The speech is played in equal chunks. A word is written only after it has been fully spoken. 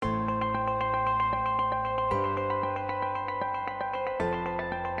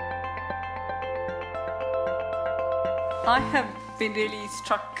I have been really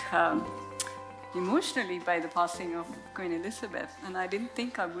struck emotionally by the passing of Queen Elizabeth, and I didn't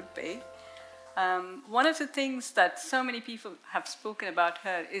think I would be. One of the things that so many people have spoken about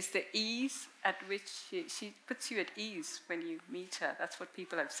her is the ease at which she puts you at ease when you meet her. That's what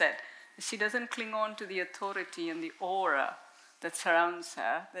people have said. She doesn't cling on to the authority and the aura that surrounds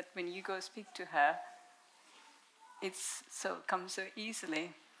her, that when you go speak to her, it comes so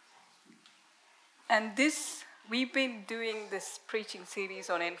easily. And we've been doing this preaching series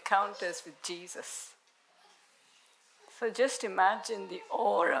on encounters with Jesus. So just imagine the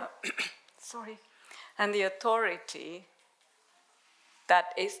aura, and the authority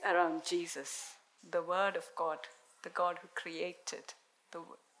that is around Jesus, the Word of God, the God who created,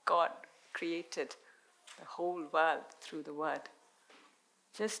 God created the whole world through the Word.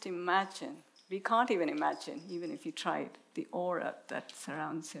 Just imagine, we can't even imagine, even if you tried, the aura that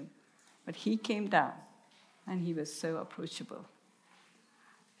surrounds him. But he came down, and he was so approachable.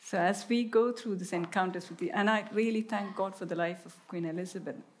 So as we go through these encounters with and I really thank God for the life of Queen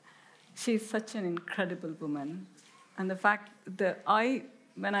Elizabeth. She's such an incredible woman. And the fact that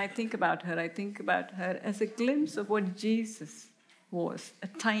when I think about her as a glimpse of what Jesus was, a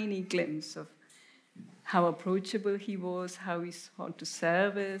tiny glimpse of how approachable he was, how he sought to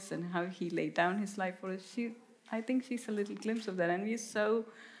serve us, and how he laid down his life for us. I think she's a little glimpse of that, and we're so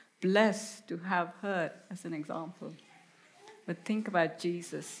blessed to have her as an example. But think about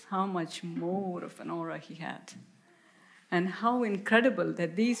Jesus, how much more of an aura he had. And how incredible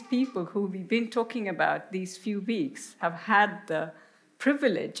that these people who we've been talking about these few weeks have had the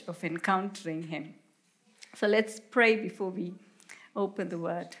privilege of encountering him. So let's pray before we open the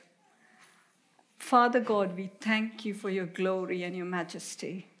word. Father God, we thank you for your glory and your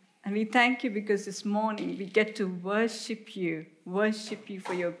majesty. And we thank you because this morning we get to worship you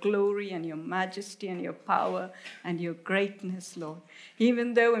for your glory and your majesty and your power and your greatness, Lord.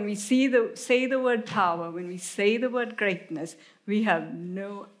 Even though when we say the word power, when we say the word greatness, we have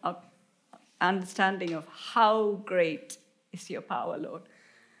no understanding of how great is your power, Lord.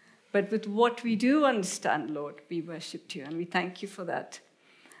 But with what we do understand, Lord, we worship you, and we thank you for that.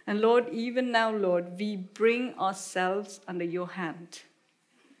 And Lord, even now, Lord, we bring ourselves under your hand.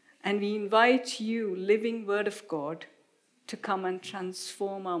 And we invite you, living Word of God, to come and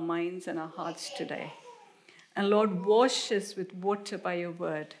transform our minds and our hearts today. And Lord, wash us with water by your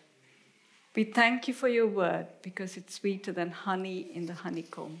word. We thank you for your word because it's sweeter than honey in the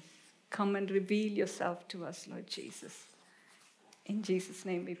honeycomb. Come and reveal yourself to us, Lord Jesus. In Jesus'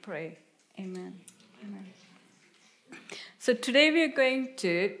 name we pray. Amen. Amen. So today we are going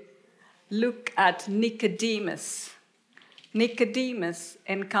to look at Nicodemus. Nicodemus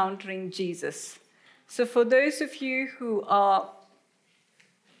encountering Jesus. So for those of you who are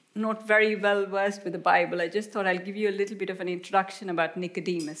not very well versed with the Bible, I just thought I'll give you a little bit of an introduction about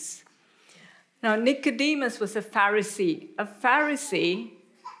Nicodemus. Now, Nicodemus was a Pharisee. A Pharisee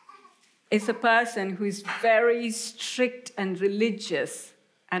is a person who is very strict and religious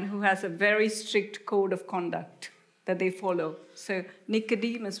and who has a very strict code of conduct that they follow. So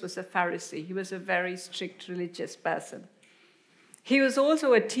Nicodemus was a Pharisee. He was a very strict religious person. He was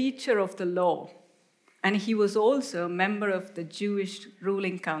also a teacher of the law, and he was also a member of the Jewish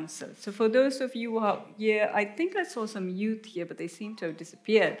ruling council. So for those of you who are here, I think I saw some youth here, but they seem to have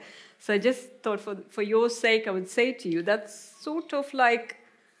disappeared. So I just thought for your sake, I would say to you, that's sort of like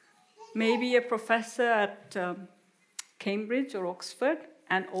maybe a professor at Cambridge or Oxford,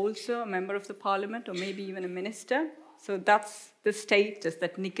 and also a member of the parliament, or maybe even a minister. So that's the status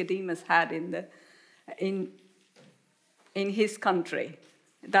that Nicodemus had in his country.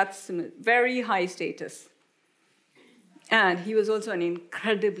 That's a very high status. And he was also an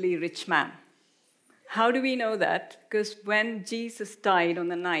incredibly rich man. How do we know that? Because when Jesus died on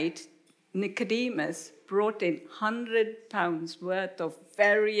the night, Nicodemus brought in 100 pounds worth of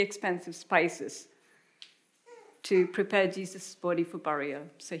very expensive spices to prepare Jesus' body for burial.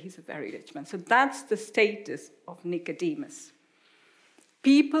 So he's a very rich man. So that's the status of Nicodemus.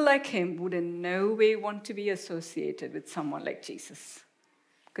 People like him would in no way want to be associated with someone like Jesus.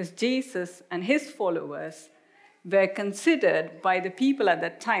 Because Jesus and his followers were considered by the people at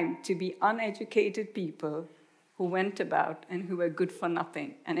that time to be uneducated people who went about and who were good for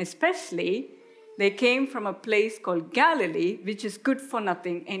nothing. And especially, they came from a place called Galilee, which is good for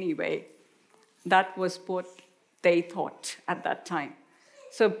nothing anyway. That was what they thought at that time.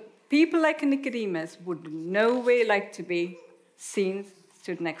 So people like Nicodemus would in no way like to be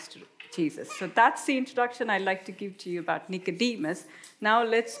stood next to Jesus. So that's the introduction I'd like to give to you about Nicodemus. Now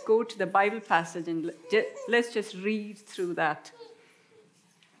let's go to the Bible passage and let's just read through that.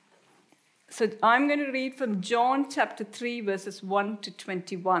 So I'm going to read from John chapter 3, verses 1 to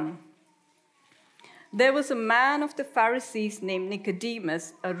 21. There was a man of the Pharisees named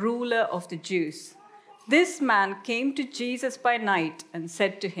Nicodemus, a ruler of the Jews. This man came to Jesus by night and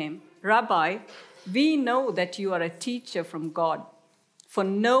said to him, "Rabbi, we know that you are a teacher from God, for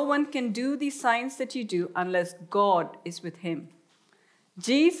no one can do these signs that you do unless God is with him."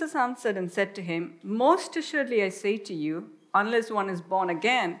 Jesus answered and said to him, "Most assuredly I say to you, unless one is born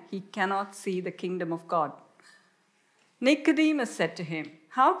again, he cannot see the kingdom of God." Nicodemus said to him,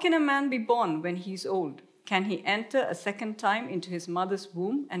 "How can a man be born when he is old? Can he enter a second time into his mother's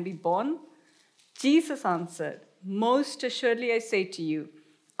womb and be born?" Jesus answered, "Most assuredly I say to you,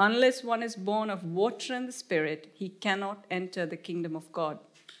 unless one is born of water and the Spirit, he cannot enter the kingdom of God.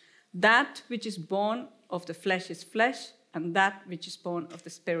 That which is born of the flesh is flesh, and that which is born of the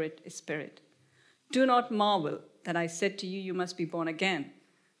Spirit is spirit. Do not marvel that I said to you, you must be born again.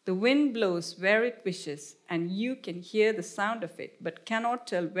 The wind blows where it wishes, and you can hear the sound of it, but cannot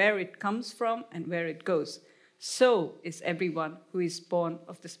tell where it comes from and where it goes. So is everyone who is born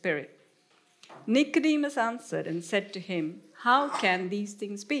of the Spirit." Nicodemus answered and said to him, "How can these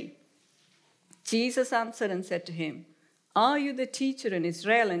things be?" Jesus answered and said to him, "Are you the teacher in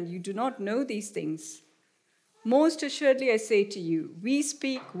Israel and you do not know these things? Most assuredly I say to you, we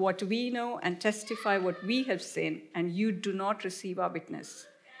speak what we know and testify what we have seen, and you do not receive our witness.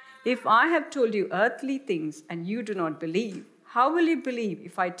 If I have told you earthly things and you do not believe, how will you believe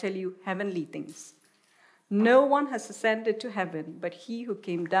if I tell you heavenly things? No one has ascended to heaven but he who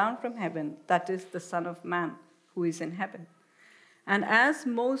came down from heaven, that is the Son of Man who is in heaven. And as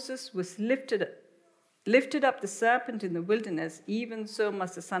Moses was lifted up the serpent in the wilderness, even so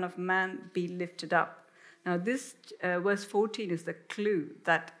must the Son of Man be lifted up." Now this verse 14 is the clue,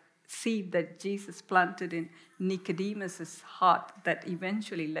 that seed that Jesus planted in Nicodemus' heart that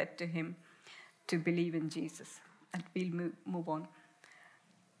eventually led to him to believe in Jesus. And we'll move on.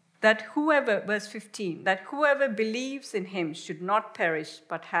 Verse 15, that whoever believes in him should not perish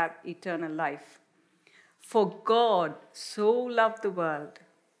but have eternal life. For God so loved the world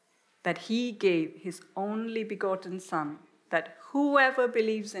that he gave his only begotten Son, that whoever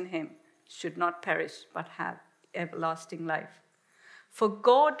believes in him should not perish but have everlasting life. For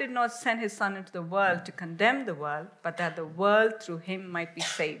God did not send his Son into the world to condemn the world, but that the world through him might be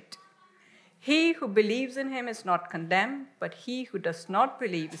saved. He who believes in him is not condemned, but he who does not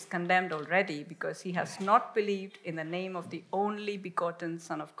believe is condemned already, because he has not believed in the name of the only begotten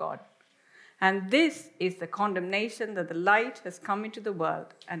Son of God. And this is the condemnation, that the light has come into the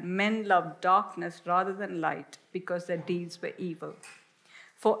world, and men love darkness rather than light, because their deeds were evil.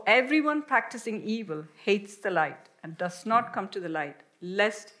 For everyone practicing evil hates the light and does not come to the light,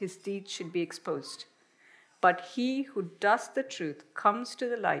 lest his deeds should be exposed. But he who does the truth comes to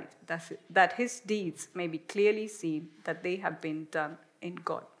the light, that his deeds may be clearly seen, that they have been done in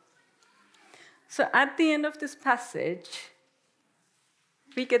God. So at the end of this passage,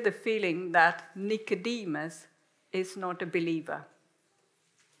 we get the feeling that Nicodemus is not a believer.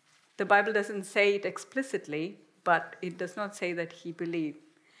 The Bible doesn't say it explicitly, but it does not say that he believed.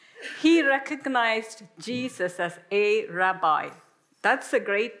 He recognized Jesus as a rabbi. That's a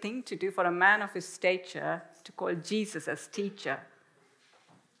great thing to do for a man of his stature, to call Jesus as teacher.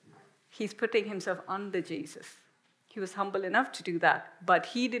 He's putting himself under Jesus. He was humble enough to do that, but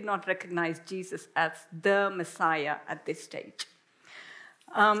he did not recognize Jesus as the Messiah at this stage.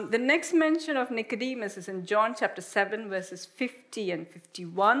 The next mention of Nicodemus is in John chapter 7, verses 50 and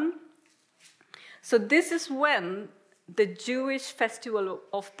 51. So this is when the Jewish festival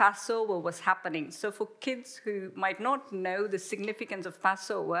of Passover was happening. So for kids who might not know the significance of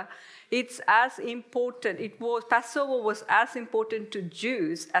Passover, it's as important. Passover was as important to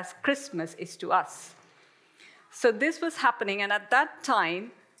Jews as Christmas is to us. So this was happening, and at that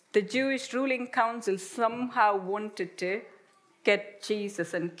time, the Jewish ruling council somehow wanted to get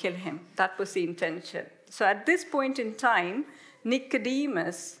Jesus and kill him. That was the intention. So at this point in time,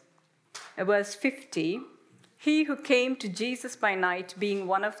 Nicodemus, verse 50, he who came to Jesus by night, being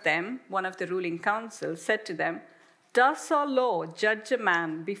one of them, one of the ruling council, said to them, "Does our law judge a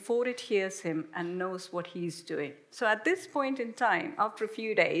man before it hears him and knows what he is doing?" So at this point in time, after a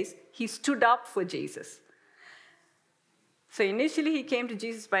few days, he stood up for Jesus. So initially he came to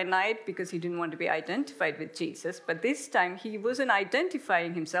Jesus by night because he didn't want to be identified with Jesus, but this time he wasn't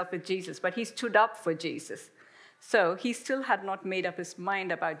identifying himself with Jesus, but he stood up for Jesus. So he still had not made up his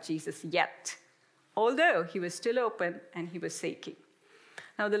mind about Jesus yet, although he was still open and he was seeking.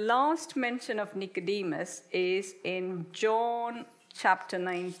 Now, the last mention of Nicodemus is in John chapter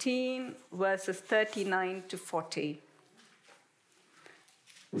 19, verses 39 to 40.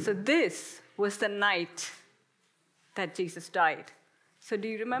 So this was the night that Jesus died. So do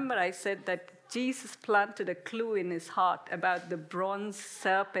you remember I said that Jesus planted a clue in his heart about the bronze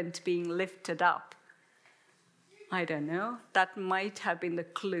serpent being lifted up? I don't know. That might have been the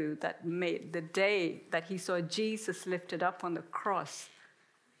clue that made the day that he saw Jesus lifted up on the cross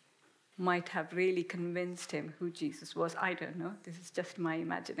might have really convinced him who Jesus was. I don't know. This is just my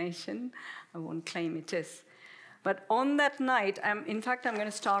imagination. I won't claim it is. But on that night, I'm going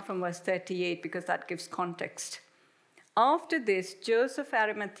to start from verse 38 because that gives context. After this, Joseph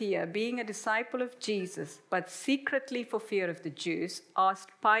Arimathea, being a disciple of Jesus, but secretly for fear of the Jews,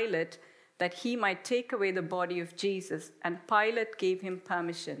 asked Pilate that he might take away the body of Jesus, and Pilate gave him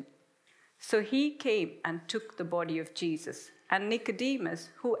permission. So he came and took the body of Jesus. And Nicodemus,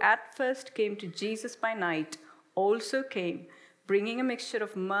 who at first came to Jesus by night, also came, bringing a mixture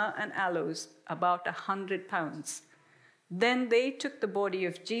of myrrh and aloes, about 100 pounds. Then they took the body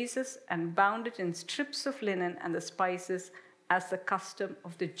of Jesus and bound it in strips of linen and the spices, as the custom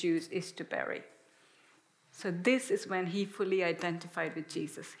of the Jews is to bury. So this is when he fully identified with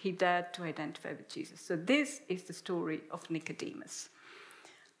Jesus. He dared to identify with Jesus. So this is the story of Nicodemus.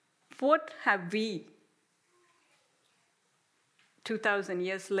 What have we, 2,000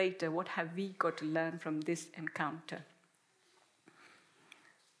 years later, what have we got to learn from this encounter?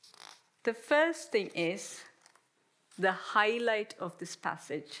 The first thing is the highlight of this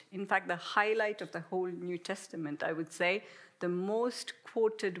passage. In fact, the highlight of the whole New Testament, I would say, the most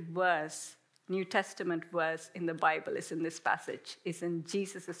quoted verse, New Testament verse in the Bible is in this passage, is in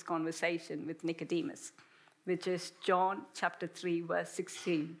Jesus' conversation with Nicodemus, which is John chapter 3, verse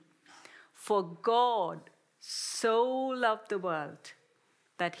 16. For God so loved the world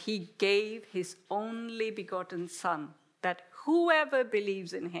that he gave his only begotten Son, that whoever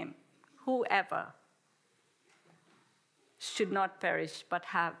believes in him, whoever, should not perish but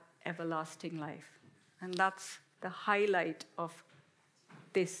have everlasting life. And that's the highlight of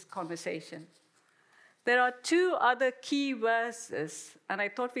this conversation. There are two other key verses, and I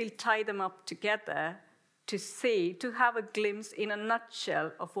thought we'll tie them up together to have a glimpse in a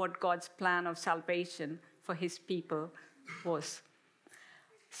nutshell of what God's plan of salvation for his people was.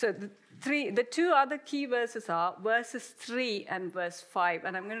 So the two other key verses are verses 3 and verse 5,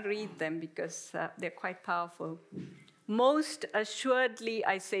 and I'm going to read them because they're quite powerful. Most assuredly,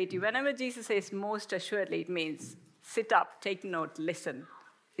 I say to you, whenever Jesus says most assuredly, it means sit up, take note, listen.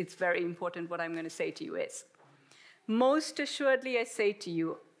 It's very important what I'm going to say to you is. Most assuredly, I say to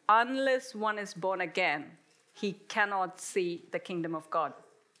you, unless one is born again, he cannot see the kingdom of God.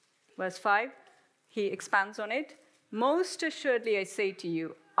 Verse 5, he expands on it. Most assuredly, I say to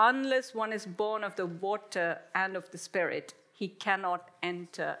you, unless one is born of the water and of the Spirit, he cannot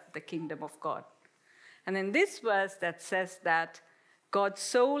enter the kingdom of God. And in this verse that says that God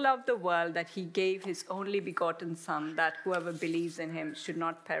so loved the world that he gave his only begotten Son, that whoever believes in him should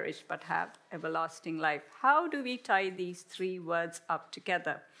not perish but have everlasting life. How do we tie these three words up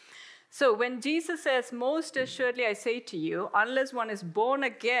together? So when Jesus says, most assuredly I say to you, unless one is born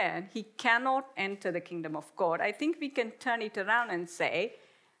again, he cannot enter the kingdom of God. I think we can turn it around and say,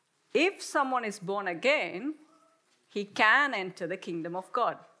 if someone is born again, he can enter the kingdom of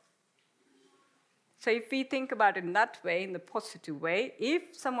God. So if we think about it in that way, in the positive way,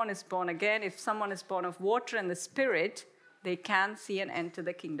 if someone is born again, if someone is born of water and the Spirit, they can see and enter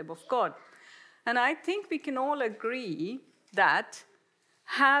the kingdom of God. And I think we can all agree that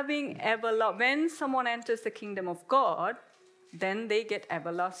when someone enters the kingdom of God, then they get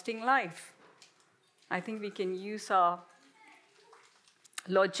everlasting life. I think we can use our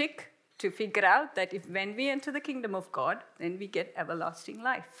logic to figure out that when we enter the kingdom of God, then we get everlasting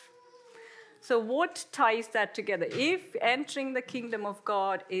life. So what ties that together? If entering the kingdom of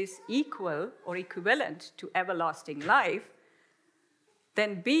God is equal or equivalent to everlasting life,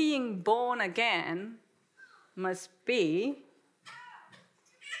 then being born again must be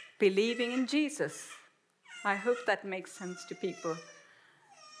believing in Jesus. I hope that makes sense to people.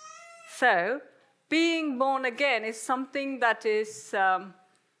 So, being born again is something that is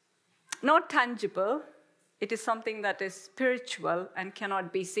not tangible. It is something that is spiritual and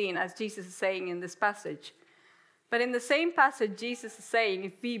cannot be seen, as Jesus is saying in this passage. But in the same passage, Jesus is saying,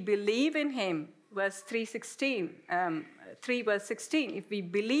 if we believe in him, verse 3 verse 16, if we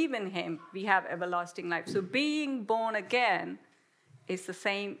believe in him, we have everlasting life. So being born again is the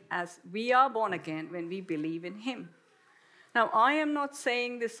same as we are born again when we believe in him. Now, I am not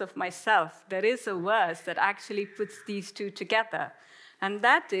saying this of myself. There is a verse that actually puts these two together, and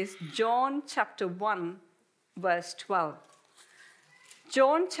that is John chapter 1, verse 12.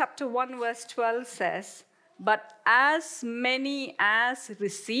 John chapter 1, verse 12 says, But as many as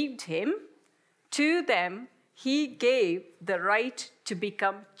received him, to them he gave the right to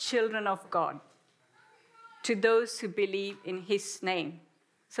become children of God, to those who believe in his name.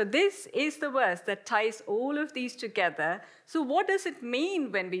 So this is the verse that ties all of these together. So what does it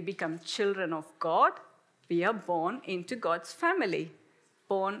mean when we become children of God? We are born into God's family,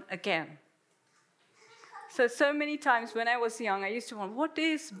 born again. So many times when I was young, I used to wonder, what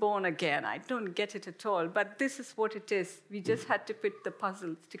is born again? I don't get it at all, but this is what it is. We just had to put the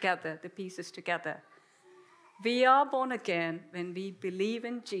puzzles together, the pieces together. We are born again when we believe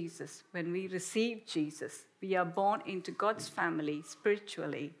in Jesus, when we receive Jesus. We are born into God's family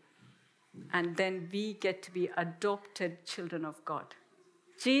spiritually, and then we get to be adopted children of God.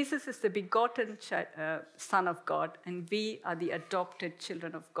 Jesus is the begotten Son of God, and we are the adopted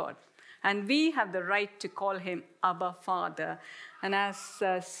children of God. And we have the right to call him Abba, Father. And as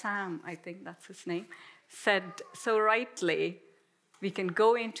Sam, I think that's his name, said so rightly, we can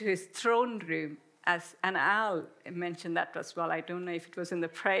go into his throne room, and Al mentioned that as well. I don't know if it was in the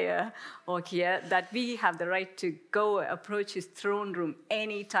prayer or here, that we have the right to go approach his throne room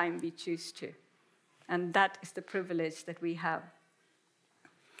anytime we choose to. And that is the privilege that we have.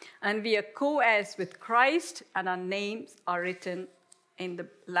 And we are co-heirs with Christ, and our names are written in the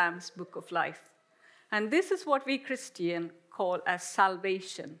Lamb's Book of Life. And this is what we Christian call as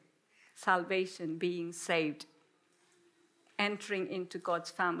salvation. Salvation, being saved, entering into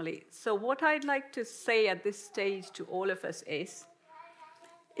God's family. So what I'd like to say at this stage to all of us is,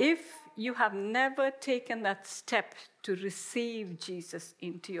 if you have never taken that step to receive Jesus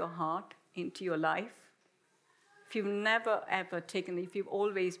into your heart, into your life, if you've never ever taken it, if you've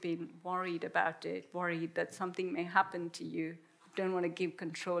always been worried about it, worried that something may happen to you, don't want to give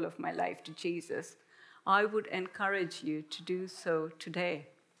control of my life to Jesus, I would encourage you to do so today.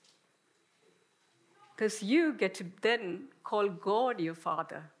 Because you get to then call God your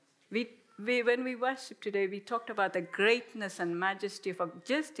Father. When we worship today, we talked about the greatness and majesty of God.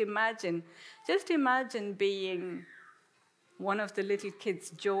 Just imagine being one of the little kids,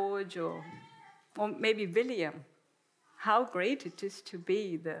 George or maybe William. How great it is to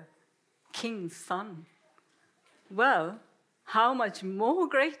be the king's son. Well, how much more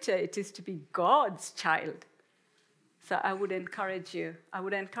greater it is to be God's child. So I would encourage you,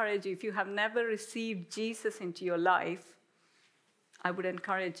 if you have never received Jesus into your life, I would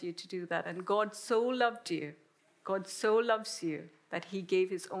encourage you to do that. And God so loved you, God so loves you, that he gave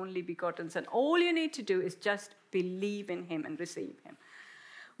his only begotten Son. All you need to do is just believe in him and receive him.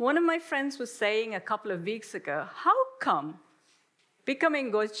 One of my friends was saying a couple of weeks ago, how come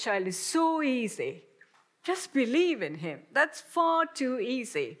becoming God's child is so easy? Just believe in him. That's far too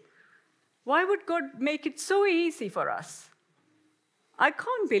easy. Why would God make it so easy for us? I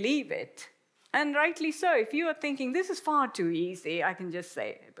can't believe it. And rightly so. If you are thinking, this is far too easy, I can just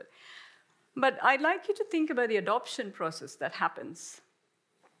say it. But I'd like you to think about the adoption process that happens.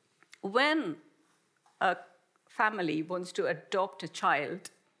 When a family wants to adopt a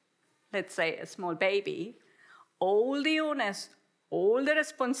child, let's say a small baby, all the onus, all the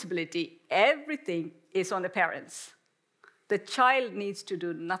responsibility, everything is on the parents. The child needs to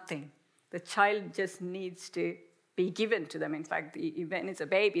do nothing. The child just needs to be given to them. In fact, when it's a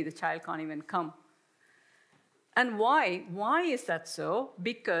baby, the child can't even come. And why? Why is that so?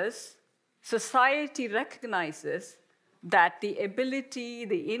 Because society recognizes that the ability,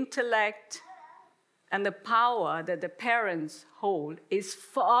 the intellect, and the power that the parents hold is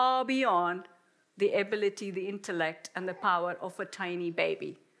far beyond the ability, the intellect, and the power of a tiny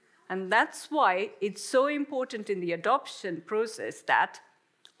baby. And that's why it's so important in the adoption process that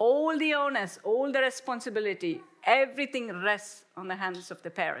all the onus, all the responsibility, everything rests on the hands of the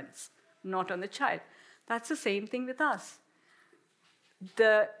parents, not on the child. That's the same thing with us.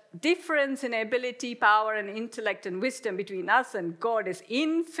 The difference in ability, power, and intellect and wisdom between us and God is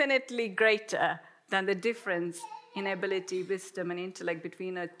infinitely greater than the difference in ability, wisdom, and intellect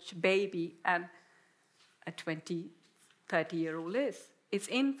between a baby and a 20, 30-year-old is. It's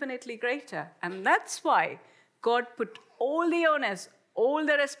infinitely greater. And that's why God put all the onus, all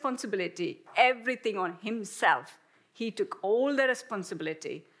the responsibility, everything on himself. He took all the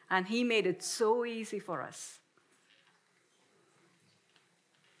responsibility, and he made it so easy for us.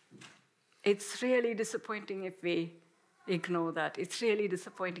 It's really disappointing if we ignore that. It's really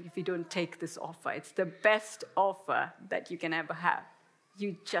disappointing if we don't take this offer. It's the best offer that you can ever have.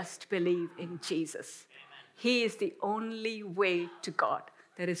 You just believe in Jesus. He is the only way to God.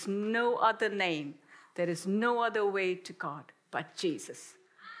 There is no other name. There is no other way to God but Jesus.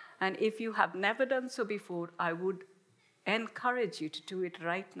 And if you have never done so before, I would encourage you to do it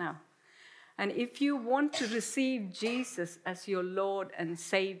right now. And if you want to receive Jesus as your Lord and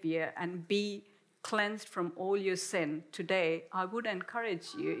Savior and be cleansed from all your sin today, I would encourage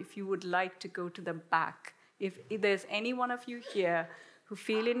you, if you would like to go to the back. If there's any one of you here who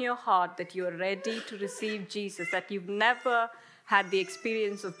feel in your heart that you're ready to receive Jesus, that you've never had the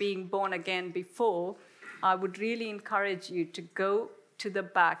experience of being born again before, I would really encourage you to go to the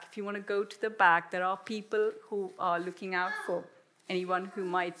back. If you want to go to the back, there are people who are looking out for anyone who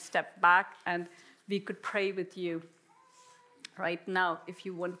might step back, and we could pray with you right now if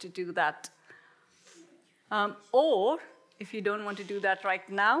you want to do that. Or if you don't want to do that right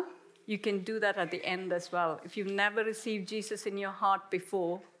now, you can do that at the end as well. If you've never received Jesus in your heart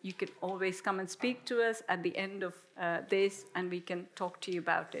before, you can always come and speak to us at the end of this, and we can talk to you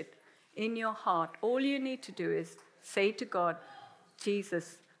about it. In your heart, all you need to do is say to God,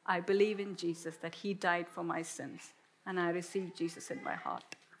 Jesus, I believe in Jesus, that he died for my sins, and I receive Jesus in my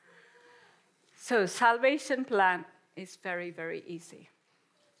heart. So salvation plan is very, very easy.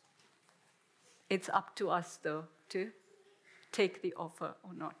 It's up to us, though, to take the offer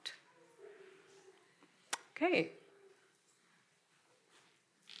or not. Okay.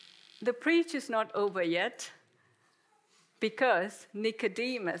 The preach is not over yet because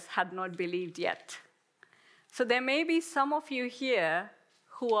Nicodemus had not believed yet. So there may be some of you here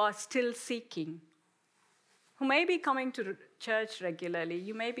who are still seeking, who may be coming to church regularly.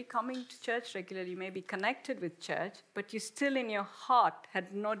 You may be coming to church regularly, you may be connected with church, but you still in your heart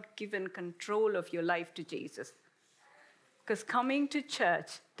had not given control of your life to Jesus. Because coming to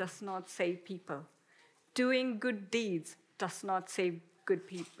church does not save people. Doing good deeds does not save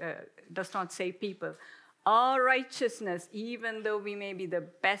people. Our righteousness, even though we may be the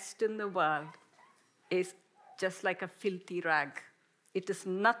best in the world, is just like a filthy rag. It is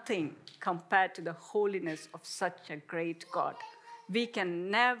nothing compared to the holiness of such a great God. We can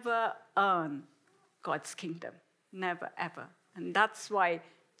never earn God's kingdom. Never, ever. And that's why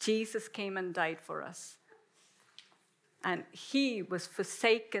Jesus came and died for us. And he was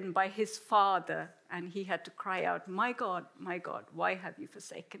forsaken by his Father, and he had to cry out, my God, why have you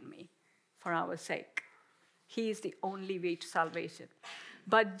forsaken me? For our sake. He is the only way to salvation.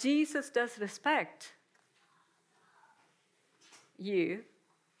 But Jesus does respect you.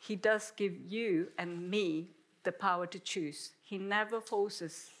 He does give you and me the power to choose. He never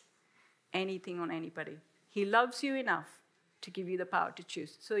forces anything on anybody. He loves you enough to give you the power to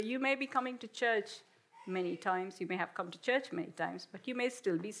choose. So you may be coming to church many times, you may have come to church many times, but you may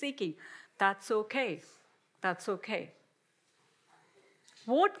still be seeking. That's okay. That's okay.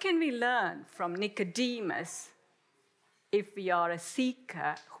 What can we learn from Nicodemus if we are a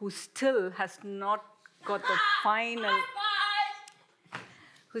seeker who still has not got the final,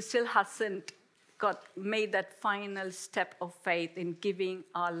 who still hasn't made that final step of faith in giving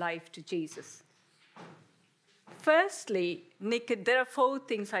our life to Jesus? Firstly, there are 4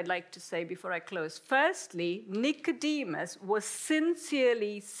 things I'd like to say before I close. Firstly, Nicodemus was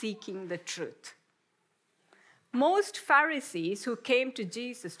sincerely seeking the truth. Most Pharisees who came to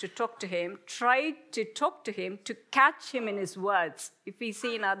Jesus to talk to him tried to talk to him to catch him in his words, if we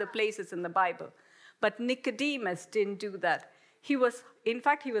see in other places in the Bible. But Nicodemus didn't do that. In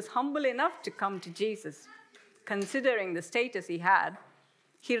fact, he was humble enough to come to Jesus, considering the status he had.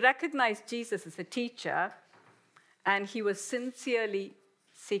 He recognized Jesus as a teacher, and he was sincerely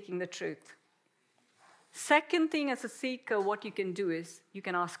seeking the truth. Second thing, as a seeker, what you can do is you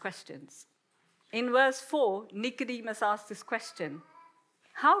can ask questions. In verse 4, Nicodemus asked this question: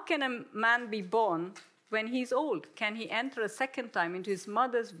 how can a man be born when he's old? Can he enter a second time into his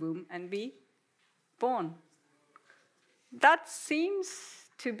mother's womb and be born? That seems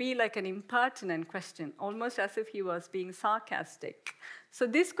to be like an impertinent question, almost as if he was being sarcastic. So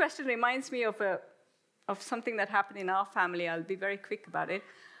this question reminds me of something that happened in our family. I'll be very quick about it.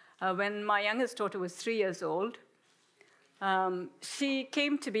 When my youngest daughter was 3 years old, she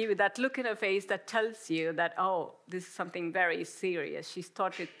came to me with that look in her face that tells you that, oh, this is something very serious. She's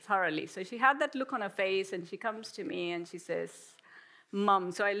thought it thoroughly. So she had that look on her face, and she comes to me and she says,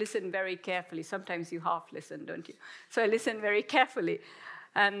 Mum. So I listen very carefully. Sometimes you half listen, don't you? So I listen very carefully.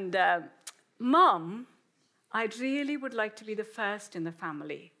 And, Mum, I really would like to be the first in the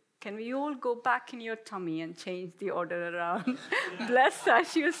family. Can we all go back in your tummy and change the order around? Bless her.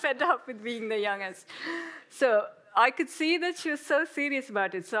 She was fed up with being the youngest. So I could see that she was so serious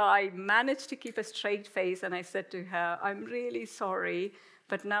about it. So I managed to keep a straight face, and I said to her, I'm really sorry,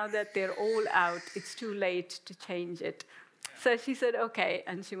 but now that they're all out, it's too late to change it. So she said, okay,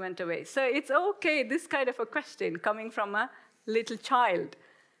 and she went away. So it's okay, this kind of a question coming from a little child.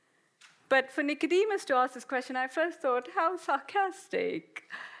 But for Nicodemus to ask this question, I first thought, how sarcastic.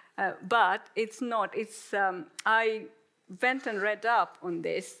 But it's not. I went and read up on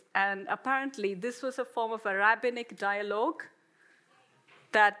this, and apparently this was a form of a rabbinic dialogue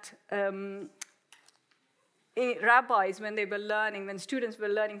that rabbis, when students were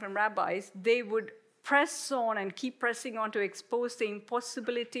learning from rabbis, they would press on and keep pressing on to expose the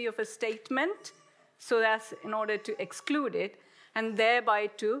impossibility of a statement, so that's in order to exclude it, and thereby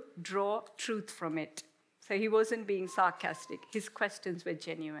to draw truth from it. So he wasn't being sarcastic. His questions were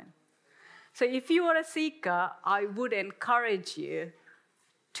genuine. So if you are a seeker, I would encourage you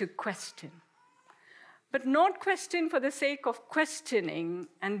to question. But not question for the sake of questioning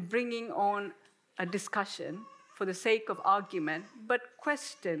and bringing on a discussion for the sake of argument, but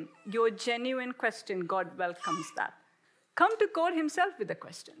question, your genuine question, God welcomes that. Come to God himself with the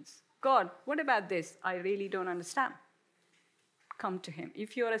questions. God, what about this? I really don't understand. Come to him.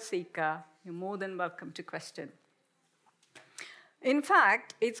 If you're a seeker, you're more than welcome to question. In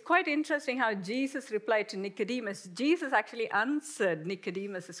fact, it's quite interesting how Jesus replied to Nicodemus. Jesus actually answered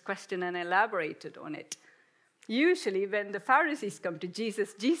Nicodemus' question and elaborated on it. Usually, when the Pharisees come to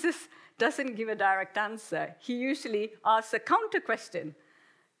Jesus, Jesus doesn't give a direct answer. He usually asks a counter question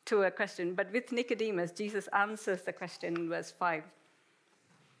to a question. But with Nicodemus, Jesus answers the question in verse 5.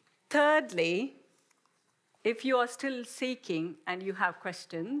 Thirdly, if you are still seeking and you have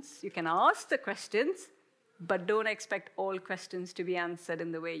questions, you can ask the questions, but don't expect all questions to be answered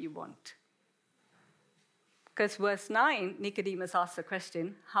in the way you want. Because verse 9, Nicodemus asks the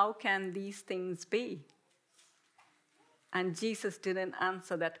question, how can these things be? And Jesus didn't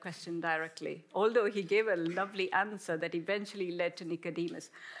answer that question directly, although he gave a lovely answer that eventually led to Nicodemus.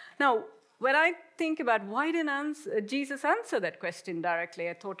 Now, when I think about why didn't Jesus answer that question directly,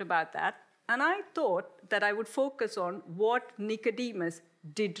 I thought about that. And I thought that I would focus on what Nicodemus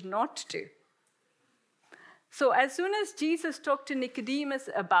did not do. So as soon as Jesus talked to Nicodemus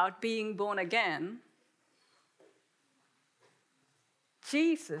about being born again,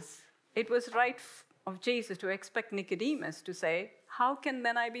 it was right of Jesus to expect Nicodemus to say, how can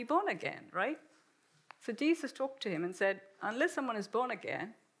then I be born again, right? So Jesus talked to him and said, unless someone is born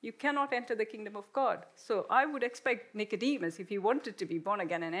again, you cannot enter the kingdom of God. So I would expect Nicodemus, if he wanted to be born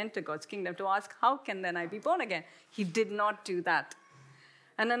again and enter God's kingdom, to ask, how can then I be born again? He did not do that.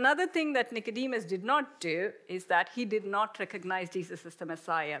 And another thing that Nicodemus did not do is that he did not recognize Jesus as the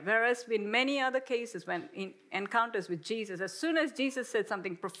Messiah. Whereas in many other cases, when in encounters with Jesus, as soon as Jesus said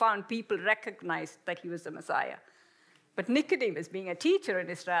something profound, people recognized that he was the Messiah. But Nicodemus, being a teacher in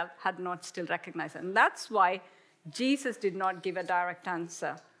Israel, had not still recognized it. And that's why Jesus did not give a direct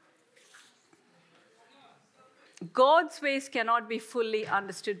answer. God's ways cannot be fully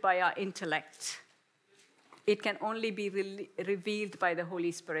understood by our intellect. It can only be revealed by the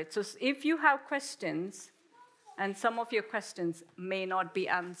Holy Spirit. So if you have questions, and some of your questions may not be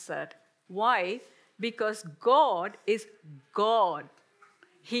answered. Why? Because God is God.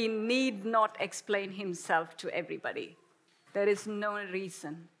 He need not explain himself to everybody. There is no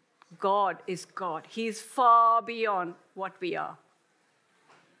reason. God is God. He is far beyond what we are.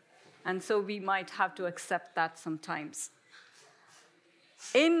 And so we might have to accept that sometimes.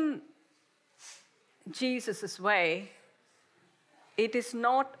 In Jesus' way, it is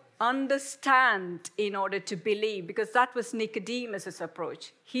not understand in order to believe, because that was Nicodemus'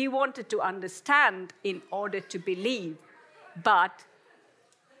 approach. He wanted to understand in order to believe, but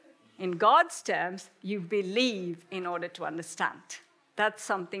in God's terms, you believe in order to understand. That's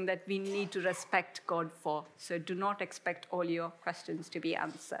something that we need to respect God for. So do not expect all your questions to be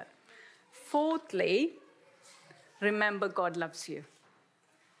answered. Fourthly, remember God loves you.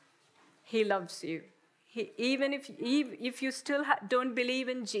 He loves you. Even if you still don't believe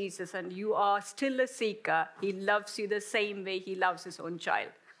in Jesus and you are still a seeker, he loves you the same way he loves his own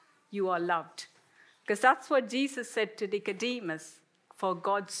child. You are loved. Because that's what Jesus said to Nicodemus. For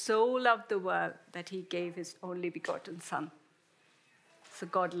God so loved the world that he gave his only begotten Son. So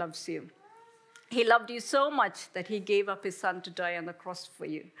God loves you. He loved you so much that he gave up his Son to die on the cross for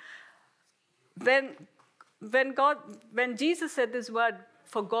you. When Jesus said this word,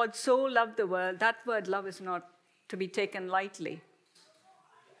 for God so loved the world, that word love is not to be taken lightly.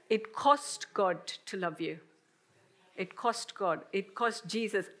 It cost God to love you. It cost God. It cost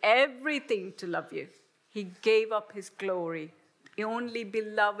Jesus everything to love you. He gave up his glory, the only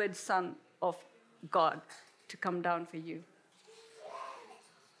beloved Son of God, to come down for you.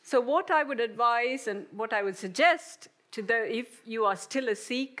 So what I would advise and what I would suggest if you are still a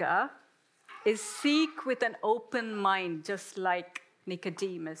seeker, is seek with an open mind, just like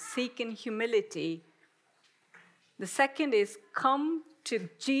Nicodemus. Seek in humility. The second is come to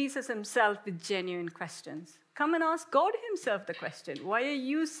Jesus himself with genuine questions. Come and ask God himself the question. Why are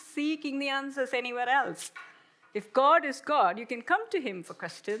you seeking the answers anywhere else? If God is God, you can come to him for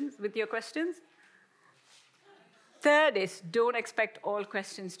questions, with your questions. Third is, don't expect all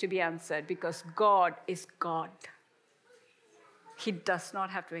questions to be answered because God is God. He does not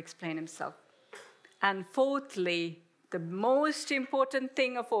have to explain himself. And fourthly, the most important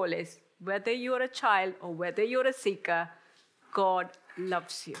thing of all is, whether you're a child or whether you're a seeker, God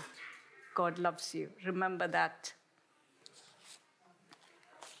loves you. God loves you. Remember that.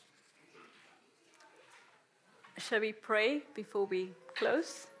 Shall we pray before we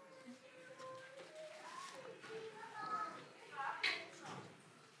close?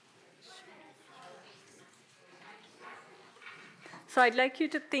 So I'd like you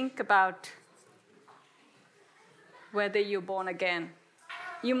to think about whether you're born again.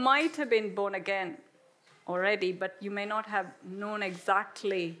 You might have been born again already, but you may not have known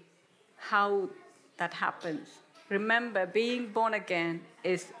exactly how that happens. Remember, being born again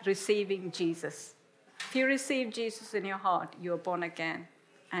is receiving Jesus. If you receive Jesus in your heart, you are born again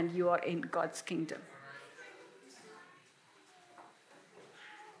and you are in God's kingdom.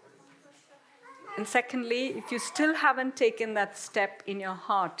 And secondly, if you still haven't taken that step in your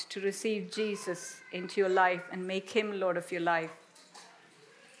heart to receive Jesus into your life and make him Lord of your life,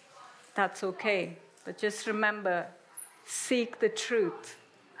 that's okay. But just remember, seek the truth.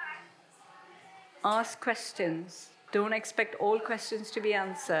 Ask questions. Don't expect all questions to be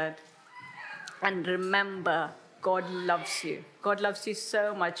answered. And remember, God loves you. God loves you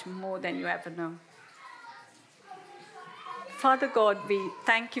so much more than you ever know. Father God, we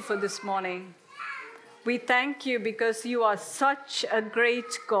thank you for this morning. We thank you because you are such a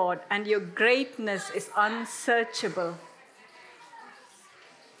great God and your greatness is unsearchable.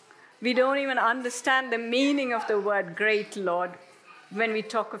 We don't even understand the meaning of the word great, Lord, when we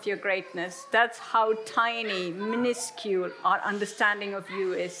talk of your greatness. That's how tiny, minuscule our understanding of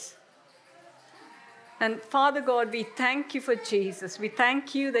you is. And Father God, we thank you for Jesus. We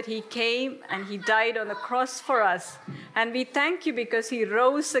thank you that he came and he died on the cross for us. And we thank you because he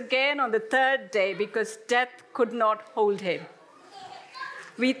rose again on the third day because death could not hold him.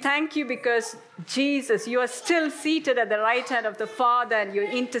 We thank you because, Jesus, you are still seated at the right hand of the Father and you're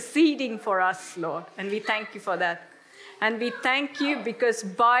interceding for us, Lord. And we thank you for that. And we thank you because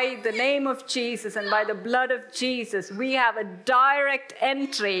by the name of Jesus and by the blood of Jesus, we have a direct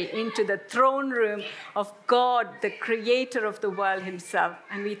entry into the throne room of God, the creator of the world himself.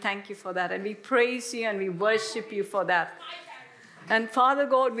 And we thank you for that. And we praise you and we worship you for that. And Father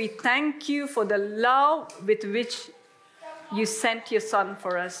God, we thank you for the love with which you sent your Son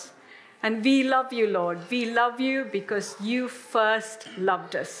for us. And we love you, Lord. We love you because you first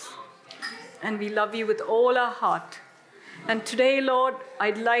loved us. And we love you with all our heart. And today, Lord,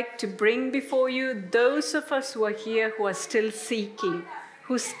 I'd like to bring before you those of us who are here who are still seeking,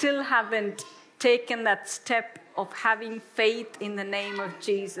 who still haven't taken that step of having faith in the name of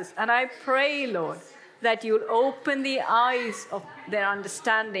Jesus. And I pray, Lord, that you'll open the eyes of their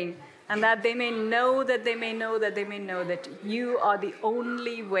understanding and that they may know that they may know that they may know that you are the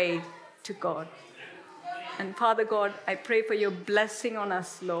only way to God. And Father God, I pray for your blessing on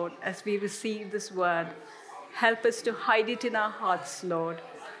us, Lord, as we receive this word. Help us to hide it in our hearts, Lord,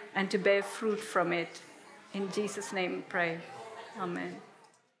 and to bear fruit from it. In Jesus' name we pray. Amen.